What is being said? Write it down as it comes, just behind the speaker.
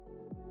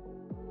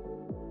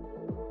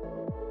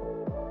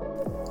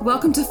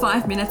Welcome to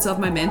 5 Minutes of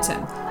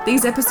Momentum.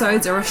 These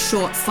episodes are a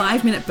short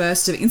 5-minute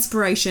burst of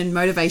inspiration,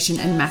 motivation,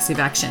 and massive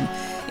action.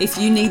 If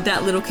you need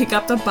that little kick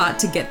up the butt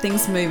to get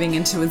things moving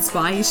and to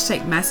inspire you to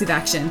take massive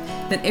action,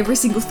 then every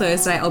single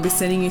Thursday I'll be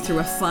sending you through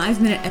a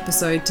 5-minute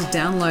episode to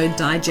download,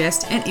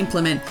 digest, and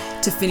implement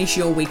to finish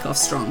your week off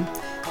strong.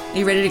 Are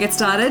you ready to get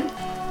started?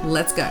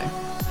 Let's go.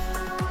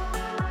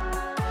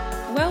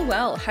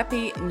 Well,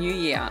 happy New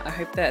Year. I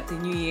hope that the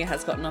new year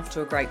has gotten off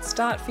to a great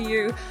start for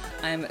you.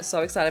 I'm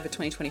so excited for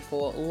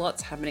 2024.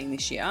 Lots happening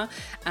this year.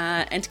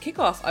 And to kick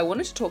off, I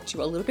wanted to talk to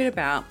you a little bit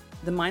about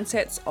the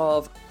mindsets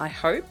of I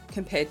hope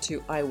compared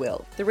to I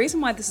will. The reason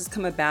why this has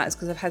come about is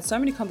because I've had so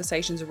many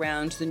conversations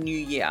around the new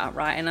year,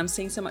 right? And I'm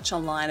seeing so much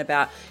online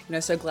about,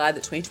 so glad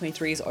that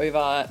 2023 is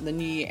over, the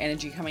new year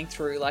energy coming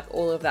through, like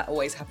all of that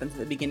always happens at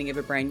the beginning of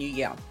a brand new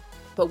year.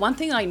 But one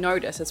thing I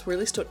noticed that's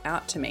really stood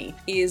out to me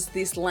is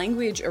this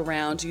language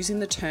around using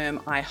the term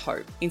I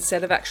hope.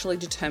 Instead of actually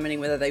determining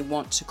whether they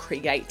want to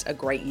create a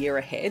great year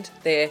ahead,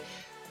 they're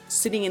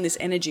sitting in this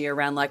energy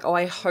around like, oh,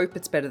 I hope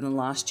it's better than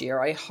last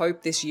year. I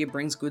hope this year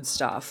brings good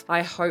stuff.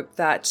 I hope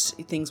that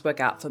things work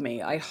out for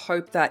me. I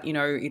hope that,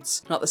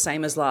 it's not the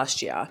same as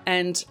last year.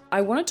 And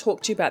I want to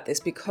talk to you about this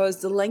because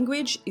the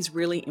language is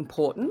really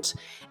important.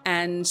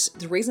 And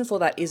the reason for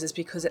that is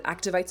because it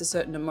activates a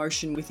certain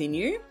emotion within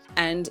you,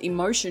 and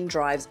emotion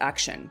drives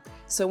action.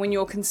 So when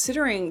you're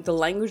considering the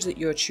language that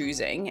you're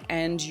choosing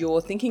and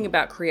you're thinking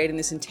about creating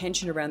this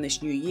intention around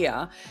this new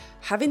year,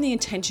 having the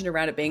intention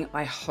around it being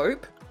I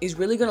hope is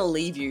really going to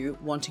leave you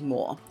wanting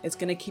more. It's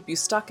going to keep you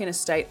stuck in a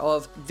state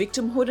of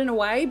victimhood in a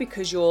way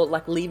because you're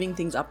like leaving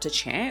things up to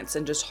chance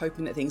and just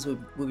hoping that things will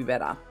be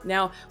better.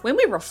 Now, when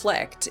we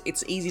reflect,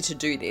 it's easy to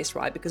do this,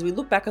 right? Because we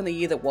look back on the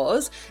year that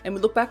was and we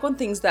look back on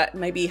things that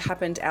maybe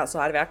happened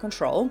outside of our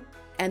control.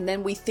 And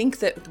then we think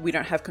that we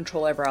don't have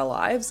control over our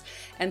lives.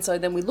 And so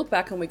then we look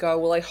back and we go,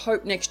 well, I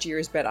hope next year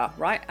is better,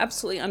 right?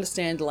 Absolutely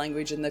understand the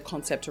language and the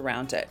concept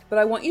around it. But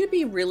I want you to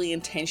be really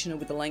intentional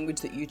with the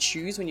language that you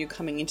choose when you're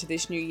coming into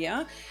this new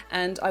year.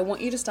 And I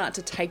want you to start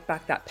to take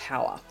back that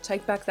power,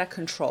 take back that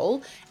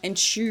control and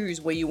choose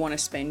where you want to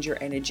spend your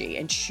energy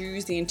and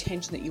choose the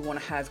intention that you want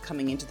to have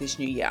coming into this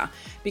new year.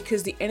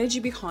 Because the energy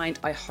behind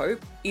I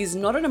hope is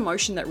not an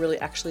emotion that really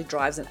actually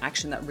drives an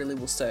action that really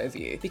will serve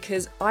you.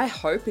 Because I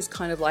hope is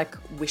kind of like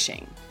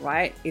wishing,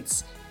 right?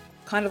 It's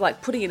kind of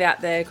like putting it out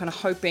there, kind of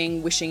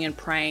hoping, wishing and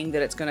praying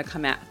that it's going to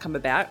come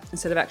about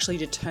instead of actually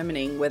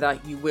determining whether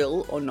you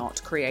will or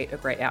not create a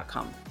great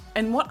outcome.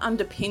 And what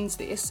underpins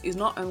this is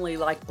not only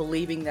like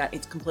believing that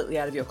it's completely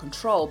out of your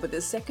control, but the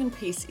second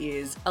piece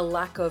is a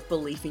lack of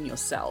belief in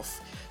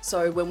yourself.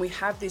 So when we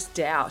have this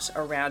doubt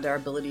around our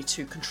ability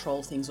to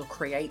control things or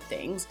create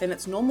things, then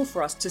it's normal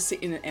for us to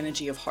sit in an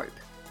energy of hope,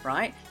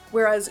 right?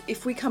 Whereas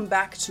if we come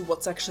back to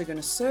what's actually going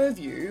to serve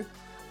you,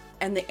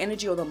 and the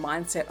energy or the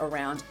mindset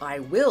around I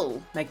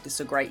will make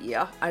this a great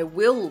year, I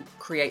will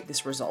create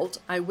this result,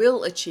 I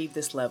will achieve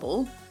this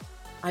level,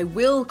 I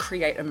will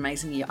create an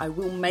amazing year, I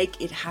will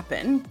make it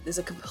happen. There's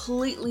a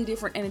completely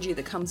different energy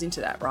that comes into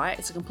that, right?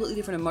 It's a completely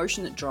different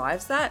emotion that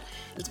drives that.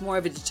 It's more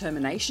of a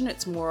determination.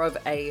 It's more of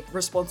a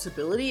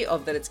responsibility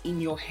of that it's in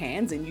your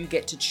hands and you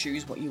get to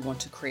choose what you want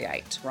to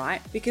create,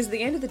 right? Because at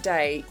the end of the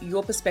day,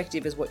 your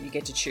perspective is what you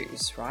get to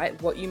choose, right?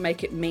 What you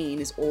make it mean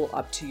is all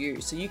up to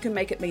you. So you can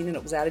make it mean that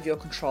it was out of your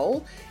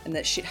control and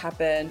that shit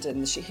happened and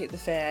the shit hit the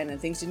fan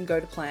and things didn't go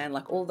to plan,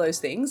 like all those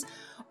things.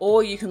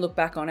 Or you can look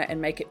back on it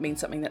and make it mean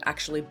something that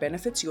actually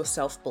benefits your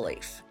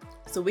self-belief.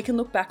 So we can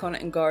look back on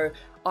it and go,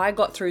 I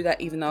got through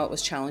that even though it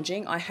was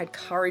challenging. I had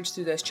courage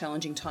through those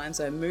challenging times.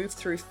 I moved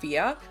through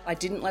fear. I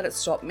didn't let it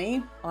stop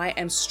me. I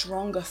am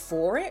stronger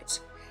for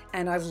it.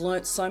 And I've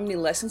learned so many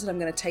lessons that I'm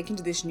going to take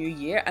into this new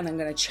year and I'm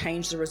going to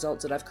change the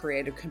results that I've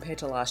created compared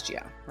to last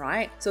year,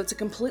 right? So it's a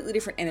completely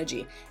different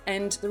energy.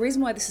 And the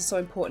reason why this is so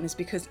important is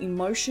because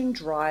emotion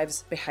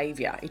drives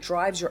behavior. It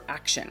drives your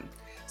action.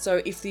 So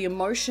if the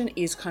emotion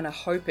is kind of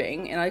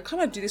hoping, and I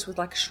kind of do this with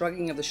like a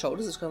shrugging of the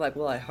shoulders, it's kind of like,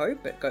 well, I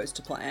hope it goes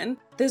to plan.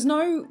 There's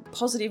no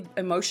positive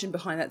emotion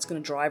behind that that's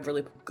going to drive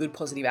really good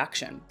positive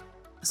action.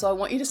 So I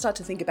want you to start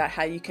to think about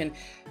how you can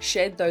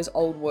shed those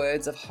old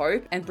words of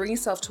hope and bring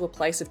yourself to a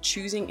place of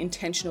choosing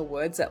intentional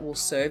words that will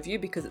serve you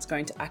because it's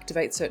going to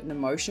activate certain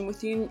emotion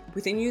within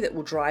you that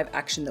will drive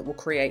action that will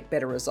create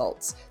better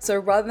results. So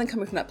rather than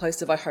coming from that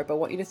place of I hope, I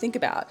want you to think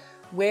about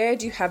where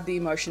do you have the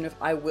emotion of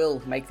I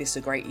will make this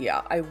a great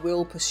year, I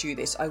will pursue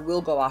this, I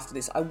will go after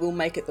this, I will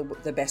make it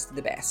the best of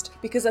the best.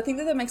 Because I think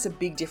that makes a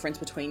big difference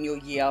between your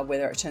year,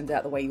 whether it turns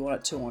out the way you want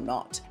it to or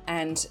not.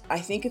 And I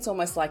think it's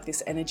almost like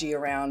this energy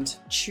around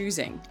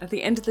choosing. At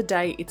the end of the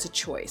day, it's a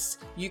choice.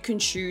 You can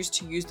choose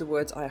to use the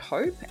words I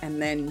hope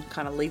and then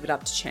kind of leave it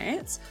up to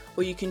chance,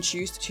 or you can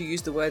choose to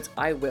use the words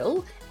I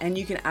will and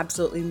you can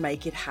absolutely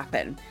make it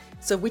happen.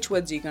 So which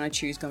words are you going to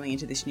choose going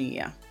into this new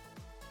year?